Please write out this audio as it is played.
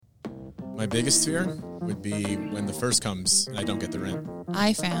My biggest fear would be when the first comes and I don't get the rent.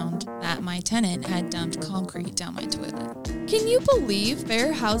 I found that my tenant had dumped concrete down my toilet. Can you believe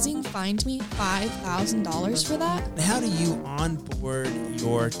Fair Housing fined me $5,000 for that? How do you onboard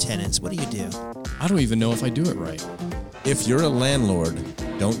your tenants? What do you do? I don't even know if I do it right. If you're a landlord,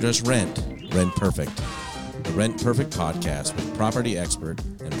 don't just rent, rent perfect. The Rent Perfect podcast with property expert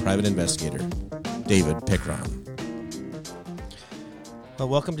and private investigator, David Pickron. Well,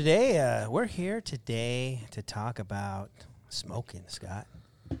 welcome today. We're here today to talk about smoking, Scott.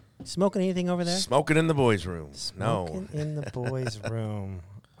 Smoking anything over there? Smoking in the boys' room. Smoking in the boys' room.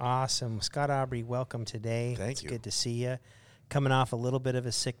 Awesome. Scott Aubrey, welcome today. Thank you. It's good to see you. Coming off a little bit of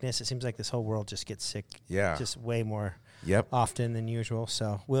a sickness. It seems like this whole world just gets sick. Yeah. Just way more Yep. often than usual.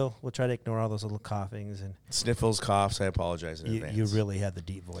 So we'll try to ignore all those little coughings and Sniffles, coughs. I apologize in advance. you really had the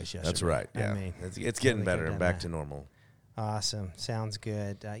deep voice yesterday. That's right. Yeah. I mean, it's getting really better. could've I'm done back that. to normal. Awesome. Sounds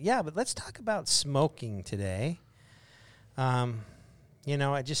good. But let's talk about smoking today.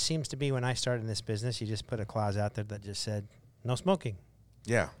 It just seems to be when I started in this business, you just put a clause out there that just said, no smoking.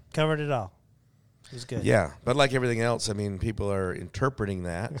 Yeah. Covered it all. It was good. Yeah. But like everything else, I mean, people are interpreting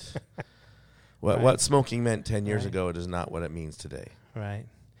that. Right. What smoking meant 10 years Right. ago is not what it means today. Right.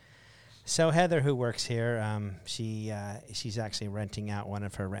 So Heather, who works here, she's actually renting out one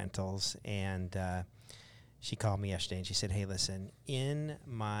of her rentals, and she called me yesterday, and she said, hey, listen, in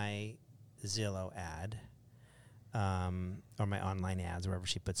my Zillow ad, or my online ads, wherever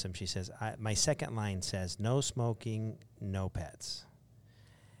she puts them, she says, my second line says, no smoking, no pets.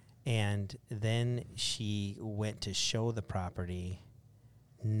 And then she went to show the property,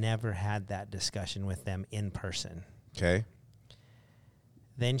 never had that discussion with them in person. Okay.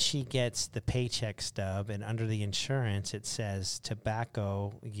 Then she gets the paycheck stub, and under the insurance, it says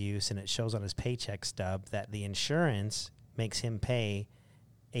tobacco use, and it shows on his paycheck stub that the insurance makes him pay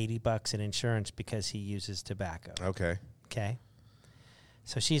 $80 in insurance because he uses tobacco. Okay. Okay.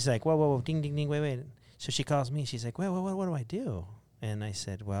 So she's like, whoa, ding, ding, ding, wait. So she calls me. She's like, what do I do? And I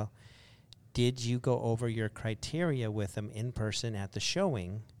said, well, did you go over your criteria with him in person at the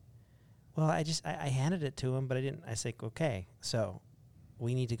showing? Well, I handed it to him, but I didn't. I said, okay, so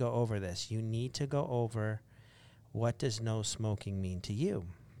we need to go over this. You need to go over what does no smoking mean to you.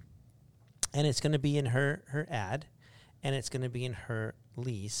 And it's going to be in her ad, and it's going to be in her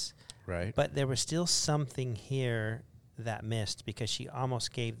lease. Right. But there was still something here that missed because she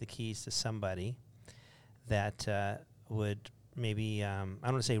almost gave the keys to somebody that would maybe, I don't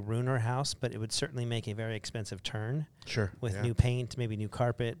want to say ruin her house, but it would certainly make a very expensive turn. Sure. With Yeah. new paint, maybe new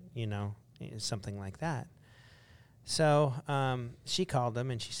carpet, something like that. So she called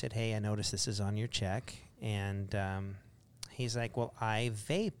him and she said, hey, I noticed this is on your check. And he's like, well, I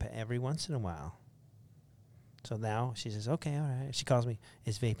vape every once in a while. So now she says, okay, all right. She calls me,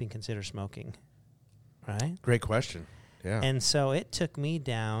 is vaping considered smoking? Right? Great question. Yeah. And so it took me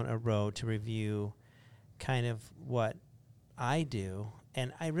down a road to review kind of what I do.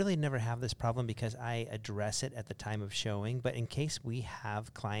 And I really never have this problem because I address it at the time of showing. But in case we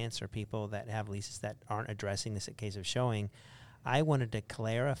have clients or people that have leases that aren't addressing this at case of showing, I wanted to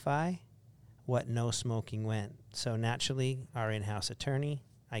clarify what no smoking meant. So naturally, our in-house attorney,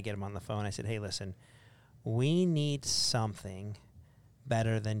 I get him on the phone. I said, hey, listen, we need something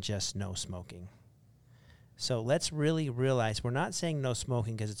better than just no smoking. So let's really realize we're not saying no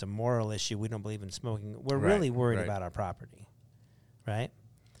smoking because it's a moral issue. We don't believe in smoking. We're Right, really worried right. about our property, right?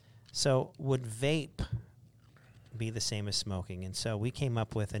 So would vape be the same as smoking? And so we came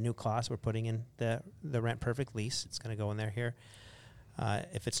up with a new clause. We're putting in the Rent Perfect lease. It's going to go in there here.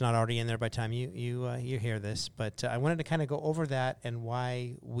 If it's not already in there by the time you hear this. But I wanted to kind of go over that and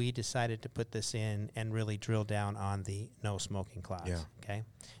why we decided to put this in and really drill down on the no smoking clause. Yeah. Okay.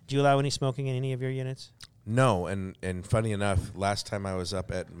 Do you allow any smoking in any of your units? No, and funny enough, last time I was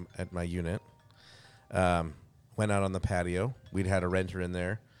up at my unit, went out on the patio. We'd had a renter in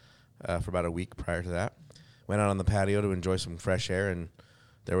there for about a week prior to that. Went out on the patio to enjoy some fresh air, and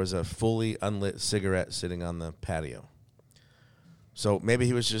there was a fully unlit cigarette sitting on the patio. So maybe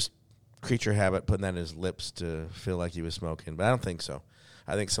he was just creature habit putting that in his lips to feel like he was smoking, but I don't think so.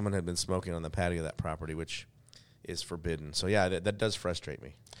 I think someone had been smoking on the patio of that property, which is forbidden. So, yeah, that does frustrate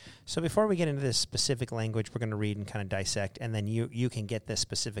me. So before we get into this specific language, we're going to read and kind of dissect, and then you can get this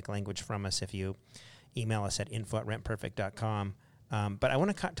specific language from us if you email us at info@rentperfect.com. But I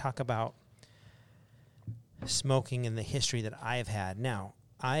want to talk about smoking and the history that I've had. Now,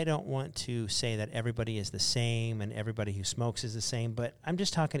 I don't want to say that everybody is the same and everybody who smokes is the same, but I'm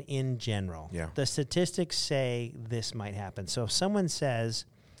just talking in general. Yeah. The statistics say this might happen. So if someone says,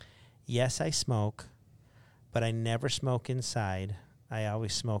 yes, I smoke, but I never smoke inside, I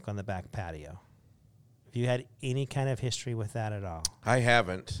always smoke on the back patio. Have you had any kind of history with that at all? I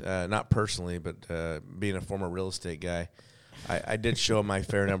haven't, not personally, but being a former real estate guy, I did show my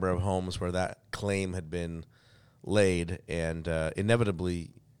fair number of homes where that claim had been laid, and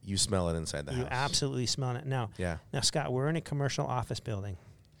inevitably you smell it inside the house. You absolutely smell it. Now, Yeah. Now, Scott, we're in a commercial office building.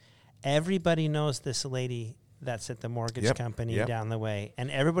 Everybody knows this lady that's at the mortgage company down the way, and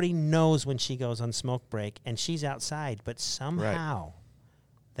everybody knows when she goes on smoke break, and she's outside, but somehow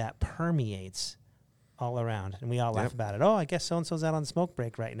that permeates all around, and we all laugh about it. Oh, I guess so-and-so's out on smoke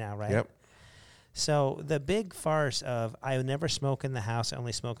break right now, right? Yep. So the big farce of I never smoke in the house, I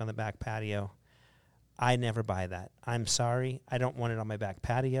only smoke on the back patio, I never buy that. I'm sorry. I don't want it on my back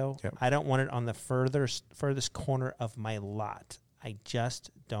patio. Yep. I don't want it on the furthest corner of my lot. I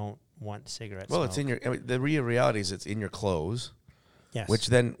just don't want cigarette smoke. Well, it's in your. I mean, the reality is it's in your clothes. Yes. Which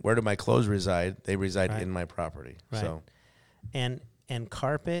then, where do my clothes reside? They reside Right. in my property. Right. So, and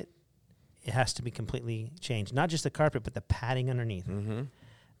carpet, it has to be completely changed. Not just the carpet, but the padding underneath. mm-hmm.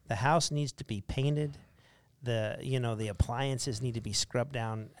 The house needs to be painted. The appliances need to be scrubbed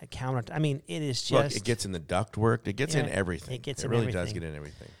down. A counter. I mean, it is just. Look, it gets in the ductwork. It gets in Yeah, everything. it gets it in really everything. does get in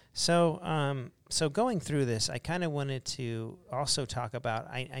everything. So going through this, I kind of wanted to also talk about.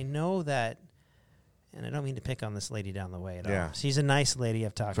 I know that, and I don't mean to pick on this lady down the way at all. Yeah. She's a nice lady.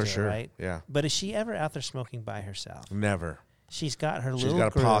 I've talked For to sure. her, right? Yeah. But is she ever out there smoking by herself? Never. She's got her She's little got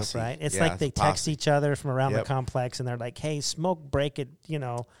a group, posse. right? It's Yeah, like it's they a text posse. each other from around the Yep. complex, and they're like, "Hey, smoke break at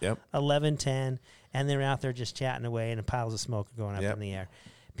Yep. 11:10," and they're out there just chatting away, and piles of smoke are going up Yep. in the air.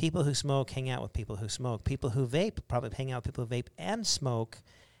 People who smoke hang out with people who smoke. People who vape probably hang out with people who vape and smoke.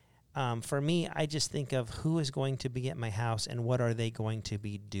 For me, I just think of who is going to be at my house and what are they going to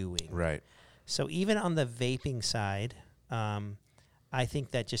be doing. Right. So even on the vaping side, I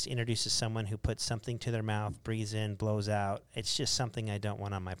think that just introduces someone who puts something to their mouth, breathes in, blows out. It's just something I don't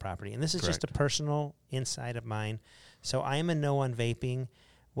want on my property. And this is just a Correct. personal insight of mine. So I am a no on vaping.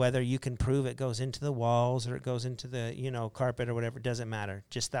 Whether you can prove it goes into the walls or it goes into the, carpet or whatever, doesn't matter.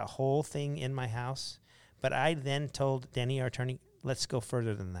 Just that whole thing in my house. But I then told Denny, our attorney, let's go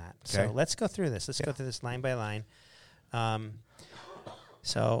further than that. Okay. So let's go through this. Let's go through this line by line.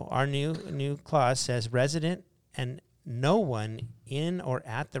 So our new clause says resident and no one in or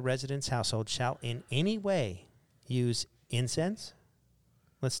at the resident's household shall in any way use incense.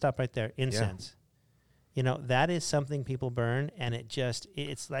 Let's stop right there. Incense. That is something people burn, and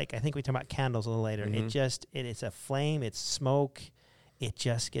it's like, I think we talk about candles a little later. Mhm. It's a flame, it's smoke. It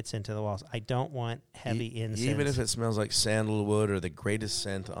just gets into the walls. I don't want heavy incense. Even if it smells like sandalwood or the greatest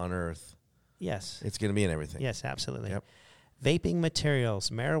scent on earth, Yes. it's going to be in everything. Yes, absolutely. Yep. Vaping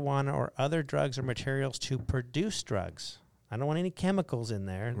materials, marijuana, or other drugs or materials to produce drugs. I don't want any chemicals in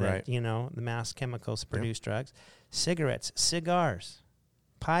there that, Right. the mass chemicals to produce drugs. Cigarettes, cigars,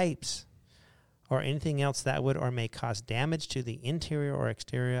 pipes, or anything else that would or may cause damage to the interior or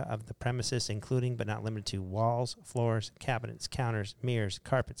exterior of the premises, including but not limited to walls, floors, cabinets, counters, mirrors,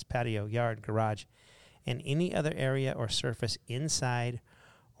 carpets, patio, yard, garage, and any other area or surface inside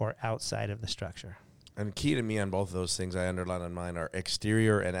or outside of the structure. And key to me on both of those things I underline on mine are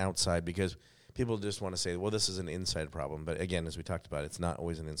exterior and outside, because people just want to say, well, this is an inside problem. But again, as we talked about, it's not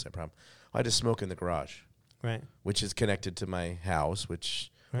always an inside problem. I just smoke in the garage, Right. which is connected to my house,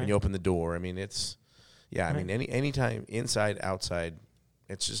 which when Right. you open the door, I mean, it's, I Right. mean, anytime inside, outside,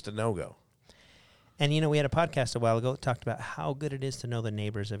 it's just a no-go. And, we had a podcast a while ago that talked about how good it is to know the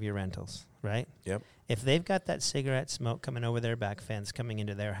neighbors of your rentals, right? Yep. If they've got that cigarette smoke coming over their back fence, coming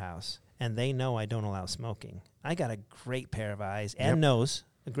into their house, and they know I don't allow smoking, I got a great pair of eyes and Yep. nose,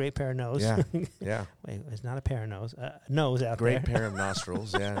 a great pair of nose. Yeah, yeah. Wait, it's not a pair of nose, nose out Great there. pair of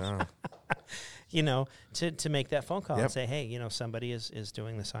nostrils. Yeah, no. To make that phone call and Yep. say, hey, somebody is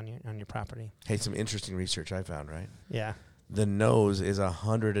doing this on your property. Hey, some interesting research I found, right? Yeah. The nose is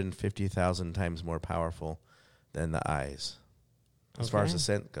 150,000 times more powerful than the eyes, as far as Okay. the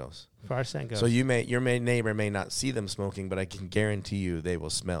scent goes. As far as that goes. So your neighbor may not see them smoking, but I can guarantee you they will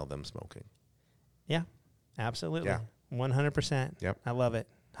smell them smoking. Yeah, absolutely. Yeah. 100%. Yep. I love it.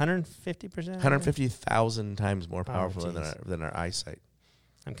 150%? 150,000 times more powerful geez. than our eyesight.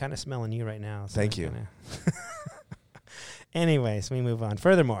 I'm kind of smelling you right now. So Thank I'm you. kinda Anyways, we move on.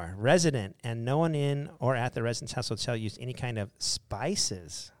 Furthermore, resident and no one in or at the resident's household shall use any kind of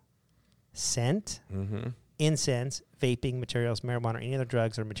spices, scent, Mm-hmm. incense, vaping materials, marijuana, or any other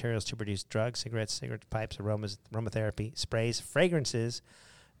drugs or materials to produce drugs, cigarettes, cigarette pipes, aromas, aromatherapy, sprays, fragrances,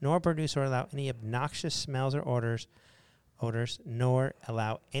 nor produce or allow any obnoxious smells or odors, nor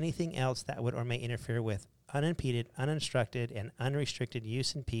allow anything else that would or may interfere with unimpeded, uninstructed, and unrestricted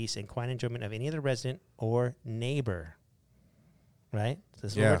use and peace and quiet enjoyment of any other resident or neighbor. right?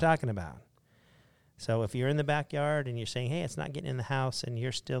 This is Yeah. what we're talking about. So if you're in the backyard and you're saying, hey, it's not getting in the house and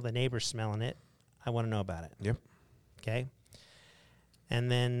you're still the neighbor smelling it, I want to know about it. Yep. Okay. And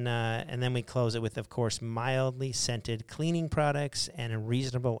then we close it with, of course, mildly scented cleaning products and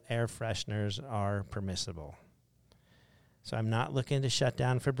reasonable air fresheners are permissible. So I'm not looking to shut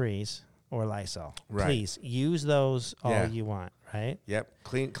down Febreze or Lysol. Right. Please use those all Yeah. you want, right? Yep.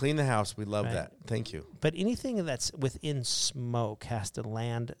 Clean the house. We love Right. that. Thank you. But anything that's within smoke has to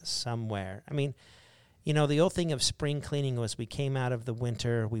land somewhere. I mean, you know, the old thing of spring cleaning was we came out of the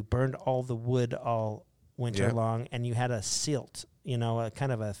winter, we burned all the wood all winter Yep. long, and you had a silt, you know, a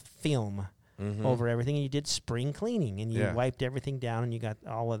kind of a film Mhm. over everything, and you did spring cleaning, and you Yeah. wiped everything down, and you got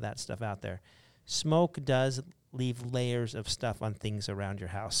all of that stuff out there. Smoke does leave layers of stuff on things around your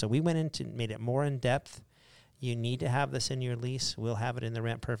house. So we went into made it more in depth. You need to have this in your lease. We'll have it in the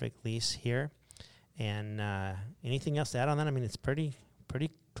Rent Perfect lease here. And anything else to add on that? I mean, it's pretty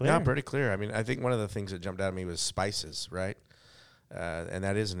clear. Yeah, pretty clear. I mean, I think one of the things that jumped out at me was spices, right? And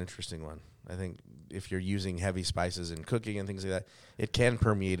that is an interesting one. I think if you're using heavy spices in cooking and things like that, it can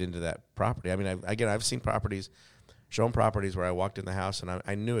permeate into that property. I mean, I've seen shown properties where I walked in the house and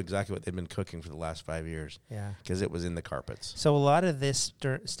I knew exactly what they'd been cooking for the last 5 years. Yeah. Because it was in the carpets. So a lot of this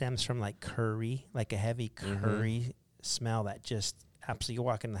stems from like curry, like a heavy curry smell that just absolutely, you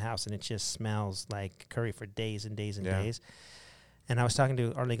walk in the house and it just smells like curry for days and days and Yeah. days. And I was talking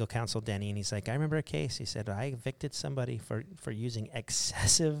to our legal counsel, Denny, and he's like, I remember a case. He said, I evicted somebody for using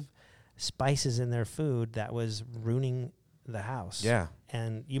excessive spices in their food that was ruining the house. Yeah.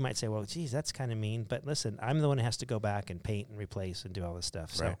 And you might say, well, geez, that's kind of mean. But listen, I'm the one who has to go back and paint and replace and do all this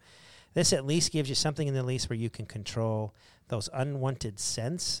stuff. So Right. this at least gives you something in the lease where you can control those unwanted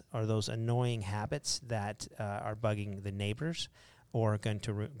scents or those annoying habits that are bugging the neighbors or going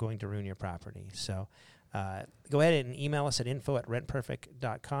to ruin your property. So go ahead and email us at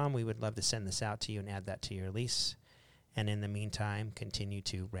info@rentperfect.com. We would love to send this out to you and add that to your lease. And in the meantime, continue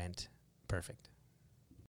to rent perfect.